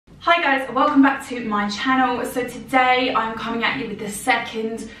Hi guys, welcome back to my channel. So today I'm coming at you with the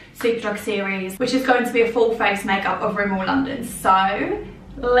second Superdrug series, which is going to be a full face makeup of Rimmel London. So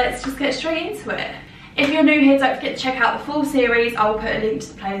let's just get straight into it. If you're new here, don't forget to check out the full series. I will put a link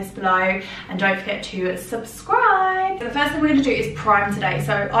to the playlist below, and don't forget to subscribe. The first thing we're going to do is prime today.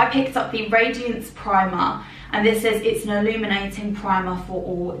 So I picked up the Radiance Primer, and this says it's an illuminating primer for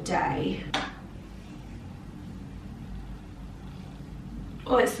all day.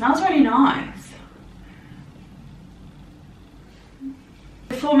 Oh, it smells really nice.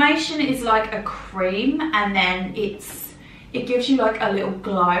 The formation is like a cream, and then it gives you like a little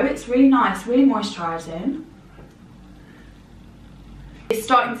glow. It's really nice, really moisturising. It's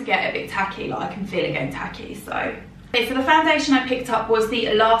starting to get a bit tacky, like I can feel it getting tacky. So, okay, so the foundation I picked up was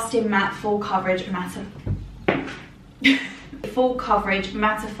the Lasting Matte Full Coverage Full Coverage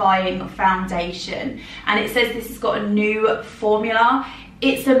Mattifying Foundation, and it says this has got a new formula.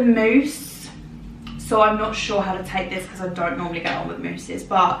 It's a mousse, so I'm not sure how to take this because I don't normally get on with mousses,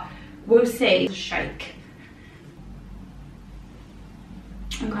 but we'll see. Shake.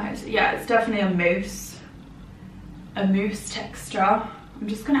 Okay, so yeah, it's definitely a mousse texture. I'm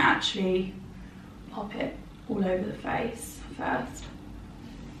just gonna actually pop it all over the face first,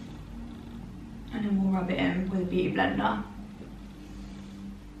 and then we'll rub it in with a beauty blender.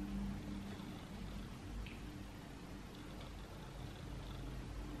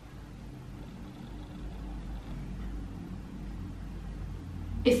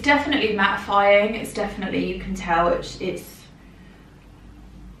 It's definitely mattifying. It's definitely, you can tell it's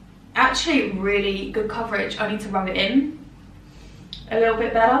actually really good coverage. I need to rub it in a little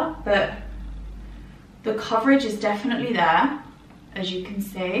bit better, but the coverage is definitely there, as you can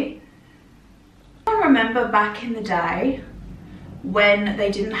see. I remember back in the day when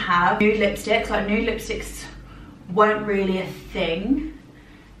they didn't have nude lipsticks, like nude lipsticks weren't really a thing.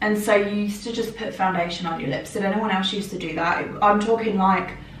 And so you used to just put foundation on your lips. Did anyone else used to do that? I'm talking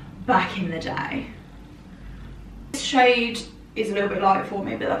like back in the day. This shade is a little bit light for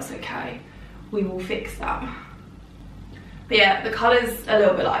me, but that's okay. We will fix that. But yeah, the colour's a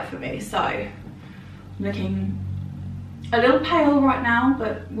little bit light for me, so I'm looking a little pale right now,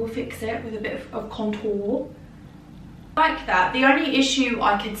 but we'll fix it with a bit of contour. Like that. The only issue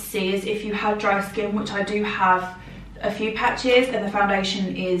I could see is if you had dry skin, which I do have a few patches, and the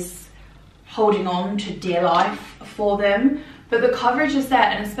foundation is holding on to dear life for them, but the coverage is there,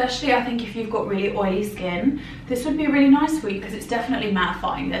 and especially I think if you've got really oily skin, this would be really nice for you because it's definitely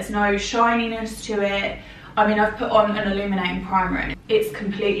mattifying. There's no shininess to it. I mean, I've put on an illuminating primer and it's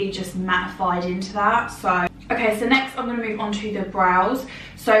completely just mattified into that. So okay, so next I'm going to move on to the brows.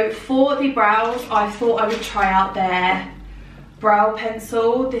 So for the brows, I thought I would try out their brow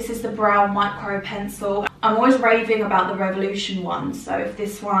pencil. This is the Brow Micro Pencil. I'm always raving about the Revolution one, so if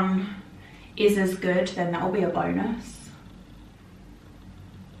this one is as good, then that will be a bonus.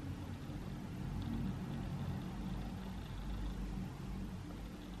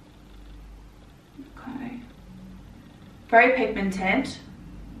 Okay. Very pigmented.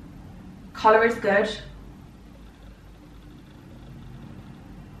 Colour is good.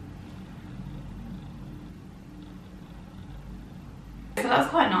 So that's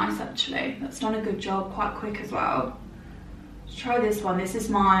quite nice actually. That's done a good job, quite quick as well. Let's try this one. This is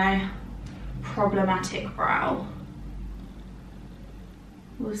my Problematic Brow.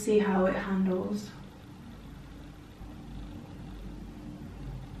 We'll see how it handles.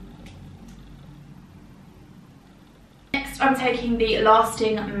 Next I'm taking the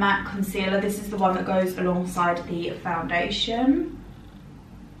Lasting Matte Concealer. This is the one that goes alongside the foundation.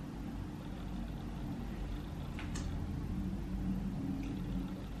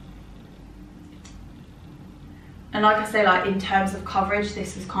 And like I say, like in terms of coverage,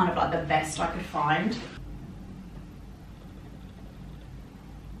 this is kind of like the best I could find.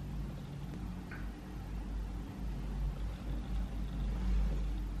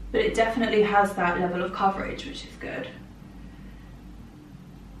 But it definitely has that level of coverage, which is good.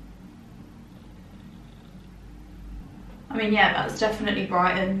 I mean, yeah, that's definitely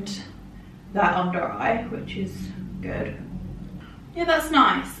brightened that under eye, which is good. Yeah, that's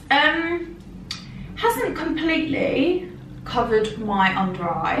nice. Hasn't completely covered my under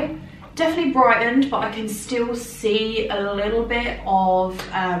eye. Definitely brightened, but I can still see a little bit of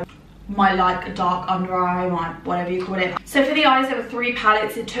my like dark under eye, my whatever you call it. So for the eyes, there were 3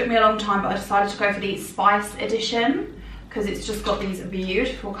 palettes. It took me a long time, but I decided to go for the Spice edition because it's just got these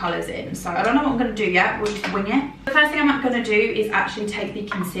beautiful colours in. So I don't know what I'm going to do yet. We'll just wing it. The first thing I'm going to do is actually take the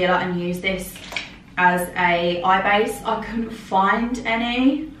concealer and use this as a eye base. I couldn't find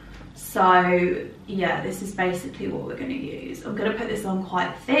any, So yeah, this is basically what we're going to use. I'm going to put this on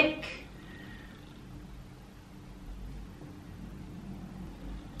quite thick.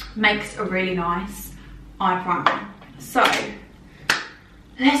 Makes a really nice eye primer. So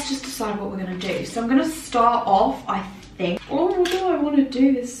let's just decide what we're going to do. So I'm going to start off, I think, oh, what do I want to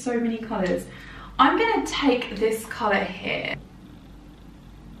do? There's so many colours. I'm going to take this colour here.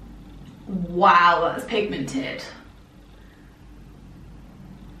 Wow, that's pigmented.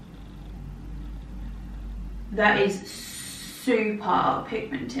 That is super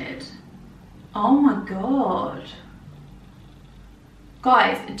pigmented. Oh my god.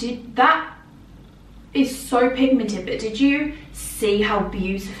 Guys, that is so pigmented, but did you see how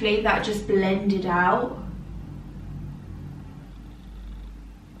beautifully that just blended out?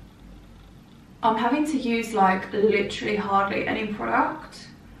 I'm having to use like literally hardly any product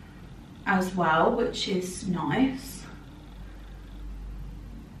as well, which is nice.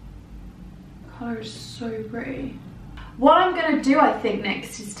 The colour is so pretty. What I'm gonna do, I think,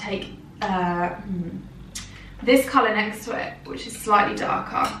 next is take this colour next to it, which is slightly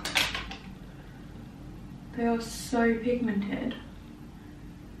darker. They are so pigmented.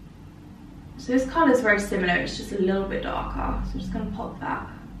 So this colour is very similar, it's just a little bit darker. So I'm just gonna pop that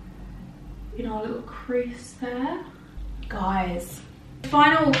in our little crease there. Guys, the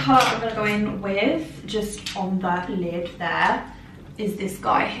final colour I'm gonna go in with, just on that lid there, is this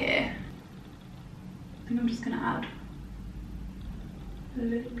guy here. I think I'm just gonna add a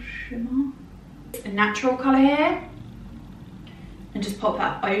little shimmer. A natural colour here, and just pop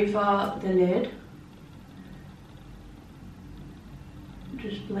that over the lid.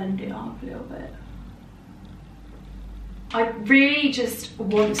 Just blend it up a little bit. I really just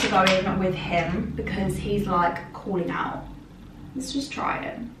want to go in with him because he's like calling out. Let's just try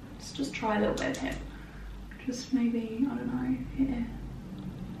it. Let's just try a little bit of him. Just maybe, I don't know, here.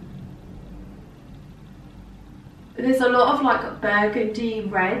 There's a lot of like burgundy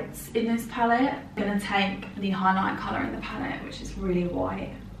reds in this palette. I'm gonna take the highlight colour in the palette, which is really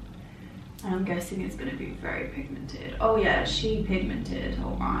white. And I'm guessing it's gonna be very pigmented. Oh yeah, she pigmented,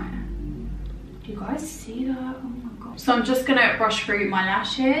 all right. Do you guys see that? Oh my god. So I'm just gonna brush through my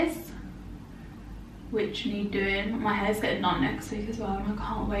lashes, which need doing. My hair's getting done next week as well, and I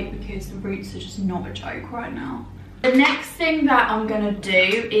can't wait because the roots are just not a joke right now. The next thing that I'm gonna do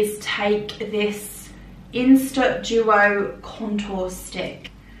is take this Insta Duo contour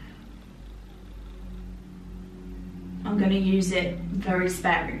stick. I'm going to use it very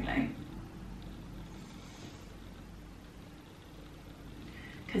sparingly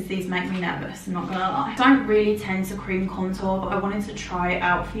because these make me nervous, I'm not going to lie. I don't really tend to cream contour, but I wanted to try it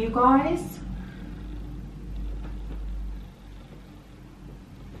out for you guys.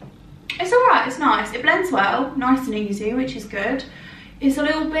 It's alright, it's nice, it blends well, nice and easy, which is good. It's a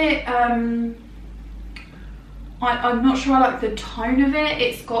little bit I'm not sure I like the tone of it.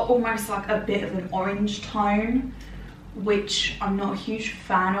 It's got almost like a bit of an orange tone, which I'm not a huge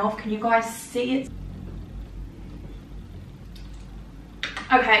fan of. Can you guys see it?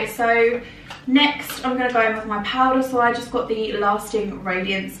 Okay, so next I'm gonna go in with my powder. So I just got the Lasting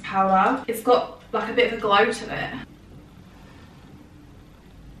Radiance powder. It's got like a bit of a glow to it.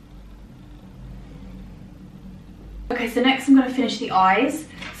 Okay, so next I'm going to finish the eyes.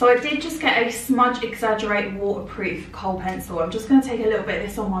 So I did just get a Smudge Exaggerate waterproof kohl pencil. I'm just going to take a little bit of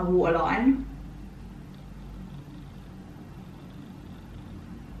this on my waterline.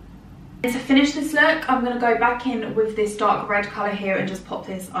 And to finish this look, I'm going to go back in with this dark red colour here and just pop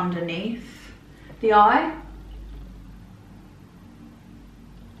this underneath the eye.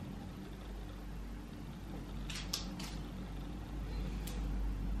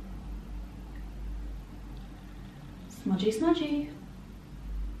 Smudgy, smudgy.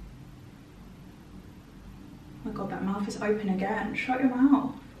 Oh my god, that mouth is open again. Shut your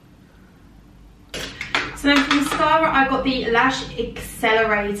mouth. So then for mascara, I got the Lash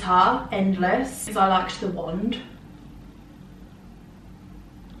Accelerator Endless because I liked the wand.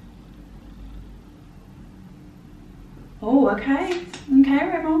 Oh, okay. Okay,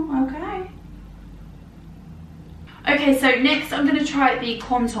 Rimmel. Okay. Okay, so next I'm going to try the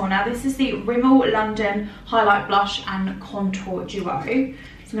contour. Now this is the Rimmel London Highlight Blush and Contour Duo. So I'm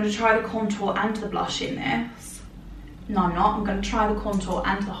going to try the contour and the blush in this. No, I'm not. I'm going to try the contour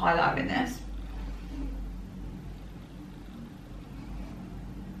and the highlight in this.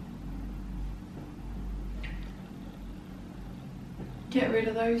 Get rid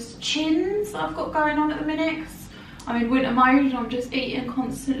of those chins I've got going on at the minute. I'm in winter mode and I'm just eating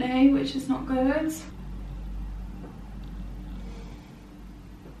constantly, which is not good.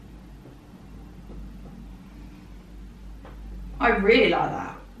 I really like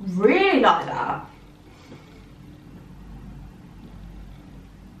that. Really like that.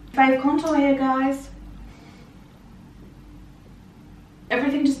 Fave contour here, guys.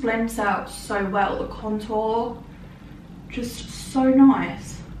 Everything just blends out so well. The contour, just so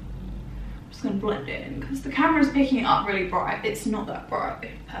nice. I'm just gonna blend it in because the camera's picking it up really bright. It's not that bright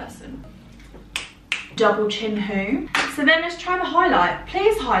in person. Double chin hoo. So then let's try the highlight.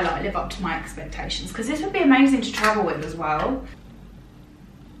 Please highlight live up to my expectations because this would be amazing to travel with as well.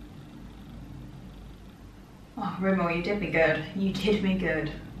 Oh, Rimmel, you did me good. You did me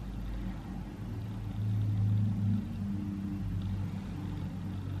good.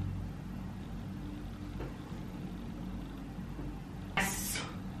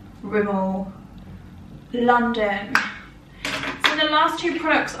 Rimmel, London. So the last two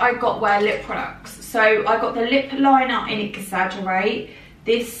products I got were lip products. So I got the lip liner in Exaggerate,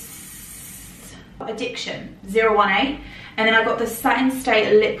 this Addiction 018, and then I got the Satin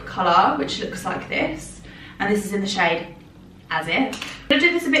State lip colour, which looks like this, and this is in the shade As If. I'm gonna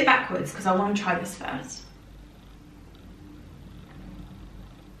do this a bit backwards because I want to try this first.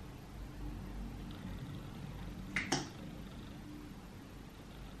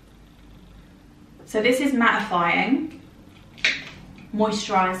 So this is mattifying,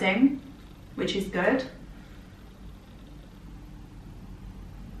 moisturising, which is good.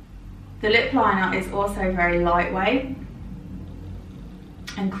 The lip liner is also very lightweight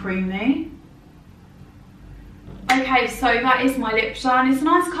and creamy. Okay, so that is my lip shine. It's a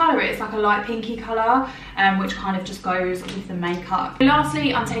nice colour. It's like a light pinky colour, which kind of just goes with the makeup.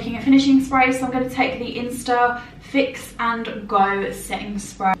 Lastly, I'm taking a finishing spray, so I'm going to take the Insta Fix and Go setting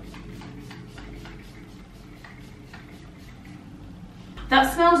spray.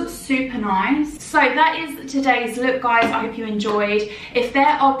 That smells super nice. So that is today's look, guys. I hope you enjoyed. If there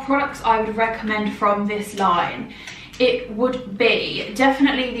are products I would recommend from this line, it would be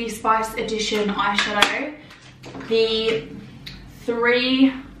definitely the Spice Edition eyeshadow, the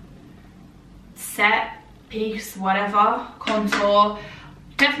 3 set piece, whatever, contour.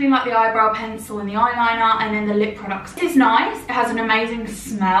 Definitely like the eyebrow pencil and the eyeliner, and then the lip products. This is nice. It has an amazing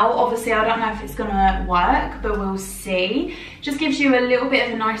smell. Obviously, I don't know if it's gonna work, but we'll see. Just gives you a little bit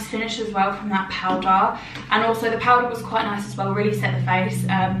of a nice finish as well from that powder. And also the powder was quite nice as well, really set the face,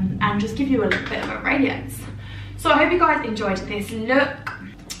 and just give you a little bit of a radiance. So I hope you guys enjoyed this look.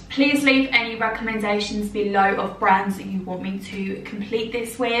 Please leave any recommendations below of brands that you want me to complete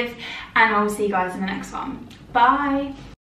this with, and I will see you guys in the next one. Bye.